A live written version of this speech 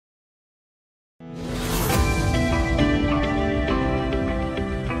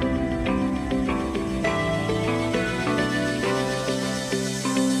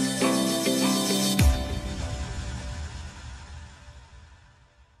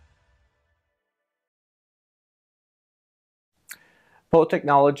POET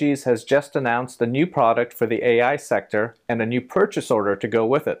Technologies has just announced a new product for the AI sector and a new purchase order to go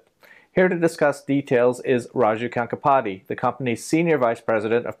with it. Here to discuss details is Raju Kankipati, the company's Senior Vice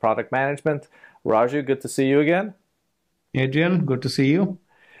President of Product Management. Raju, good to see you again. Adrian, good to see you.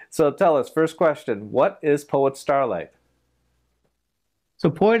 So tell us, first question, what is POET Starlight? So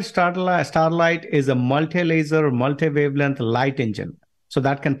POET Starlight is a multi-laser, multi-wavelength light engine. So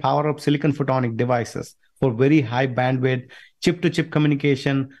that can power up silicon photonic devices for very high bandwidth chip-to-chip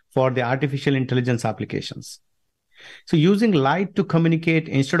communication for the artificial intelligence applications. So using light to communicate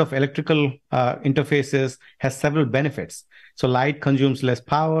instead of electrical interfaces has several benefits. So light consumes less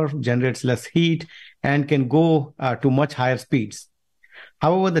power, generates less heat, and can go to much higher speeds.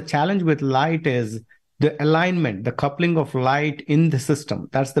 However, the challenge with light is the alignment, the coupling of light in the system.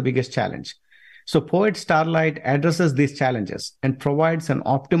 That's the biggest challenge. So POET Starlight addresses these challenges and provides an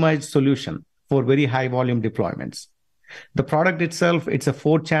optimized solution for very high volume deployments. The product itself, it's a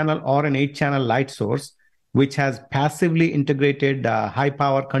 4-channel or an 8-channel light source, which has passively integrated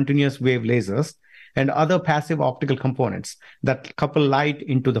high-power continuous wave lasers and other passive optical components that couple light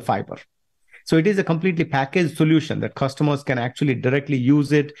into the fiber. So it is a completely packaged solution that customers can actually directly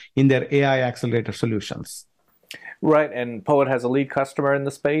use it in their AI accelerator solutions. Right, and POET has a lead customer in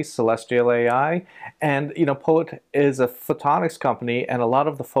the space, Celestial AI, and POET is a photonics company, and a lot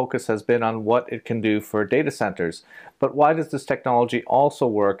of the focus has been on what it can do for data centers. But why does this technology also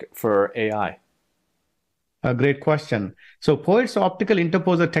work for AI? A great question. So POET's optical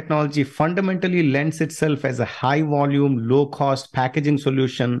interposer technology fundamentally lends itself as a high volume, low cost packaging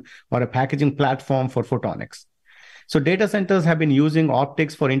solution or a packaging platform for photonics. So data centers have been using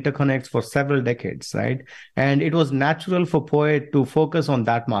optics for interconnects for several decades, right? And it was natural for POET to focus on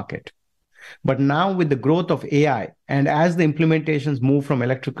that market. But now with the growth of AI and as the implementations move from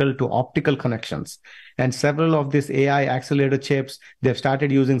electrical to optical connections, and several of these AI accelerator chips, they've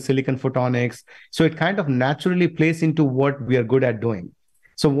started using silicon photonics. So it kind of naturally plays into what we are good at doing.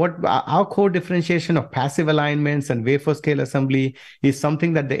 So what our core differentiation of passive alignments and wafer scale assembly is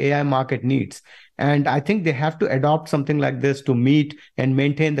something that the AI market needs. And I think they have to adopt something like this to meet and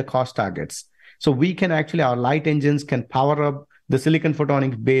maintain the cost targets. So we can actually, our light engines can power up the silicon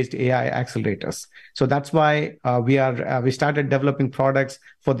photonics based AI accelerators. So that's why we started developing products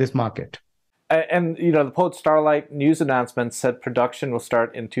for this market. And the POET Starlight news announcement said production will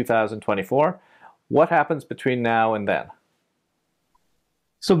start in 2024. What happens between now and then?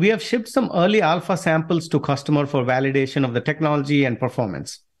 So we have shipped some early alpha samples to customer for validation of the technology and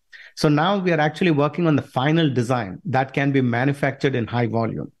performance. So now we are actually working on the final design that can be manufactured in high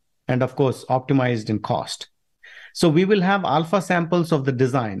volume and of course optimized in cost. So we will have alpha samples of the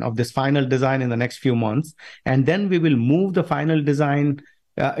design, of this final design in the next few months. And then we will move the final design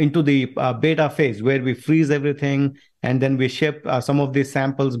into the beta phase where we freeze everything. And then we ship some of these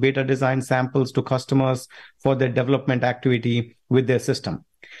samples, beta design samples to customers for their development activity with their system.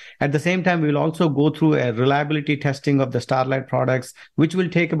 At the same time, we will also go through a reliability testing of the Starlight products, which will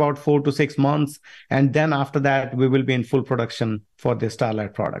take about 4 to 6 months. And then after that, we will be in full production for the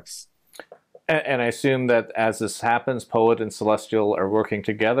Starlight products. And I assume that as this happens, POET and Celestial are working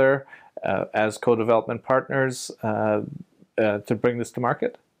together as co-development partners to bring this to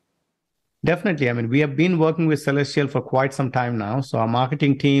market? Definitely. I mean, we have been working with Celestial for quite some time now. So our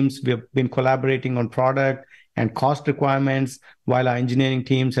marketing teams, we have been collaborating on product and cost requirements, while our engineering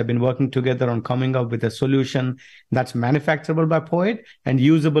teams have been working together on coming up with a solution that's manufacturable by POET and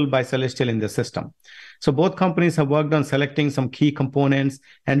usable by Celestial in the system. So both companies have worked on selecting some key components,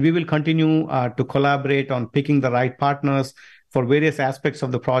 and we will continue to collaborate on picking the right partners for various aspects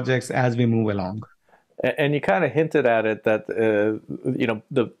of the projects as we move along. And you kind of hinted at it that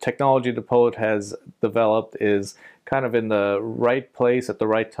the technology that POET has developed is kind of in the right place at the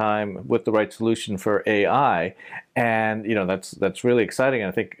right time with the right solution for AI, and that's really exciting. And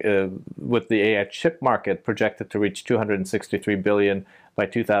I think with the AI chip market projected to reach 263 billion by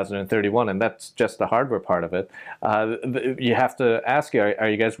 2031, and that's just the hardware part of it. You have to ask you, are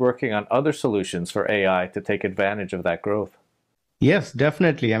you guys working on other solutions for AI to take advantage of that growth? Yes,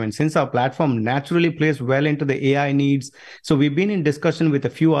 definitely. I mean, since our platform naturally plays well into the AI needs, so we've been in discussion with a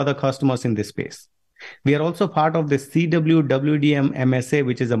few other customers in this space. We are also part of the CWWDM MSA,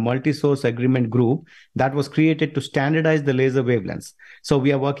 which is a multi-source agreement group that was created to standardize the laser wavelengths. So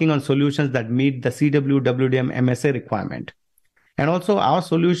we are working on solutions that meet the CWWDM MSA requirement. And also our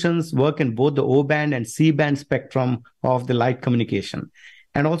solutions work in both the O-band and C-band spectrum of the light communication.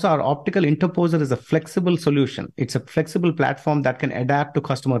 And also our optical interposer is a flexible solution. It's a flexible platform that can adapt to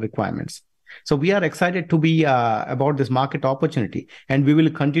customer requirements. So we are excited to be about this market opportunity, and we will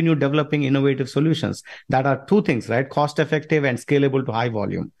continue developing innovative solutions that are two things, right? Cost effective and scalable to high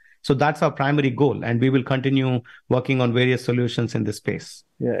volume. So that's our primary goal, and we will continue working on various solutions in this space.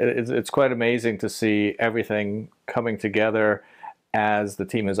 Yeah, it's quite amazing to see everything coming together as the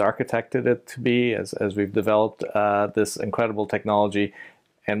team has architected it to be, as we've developed this incredible technology,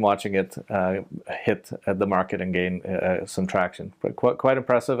 and watching it hit the market and gain some traction. But quite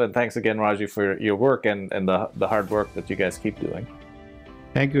impressive, and thanks again, Raju, for your work and the hard work that you guys keep doing.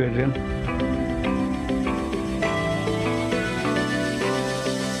 Thank you, Adrian.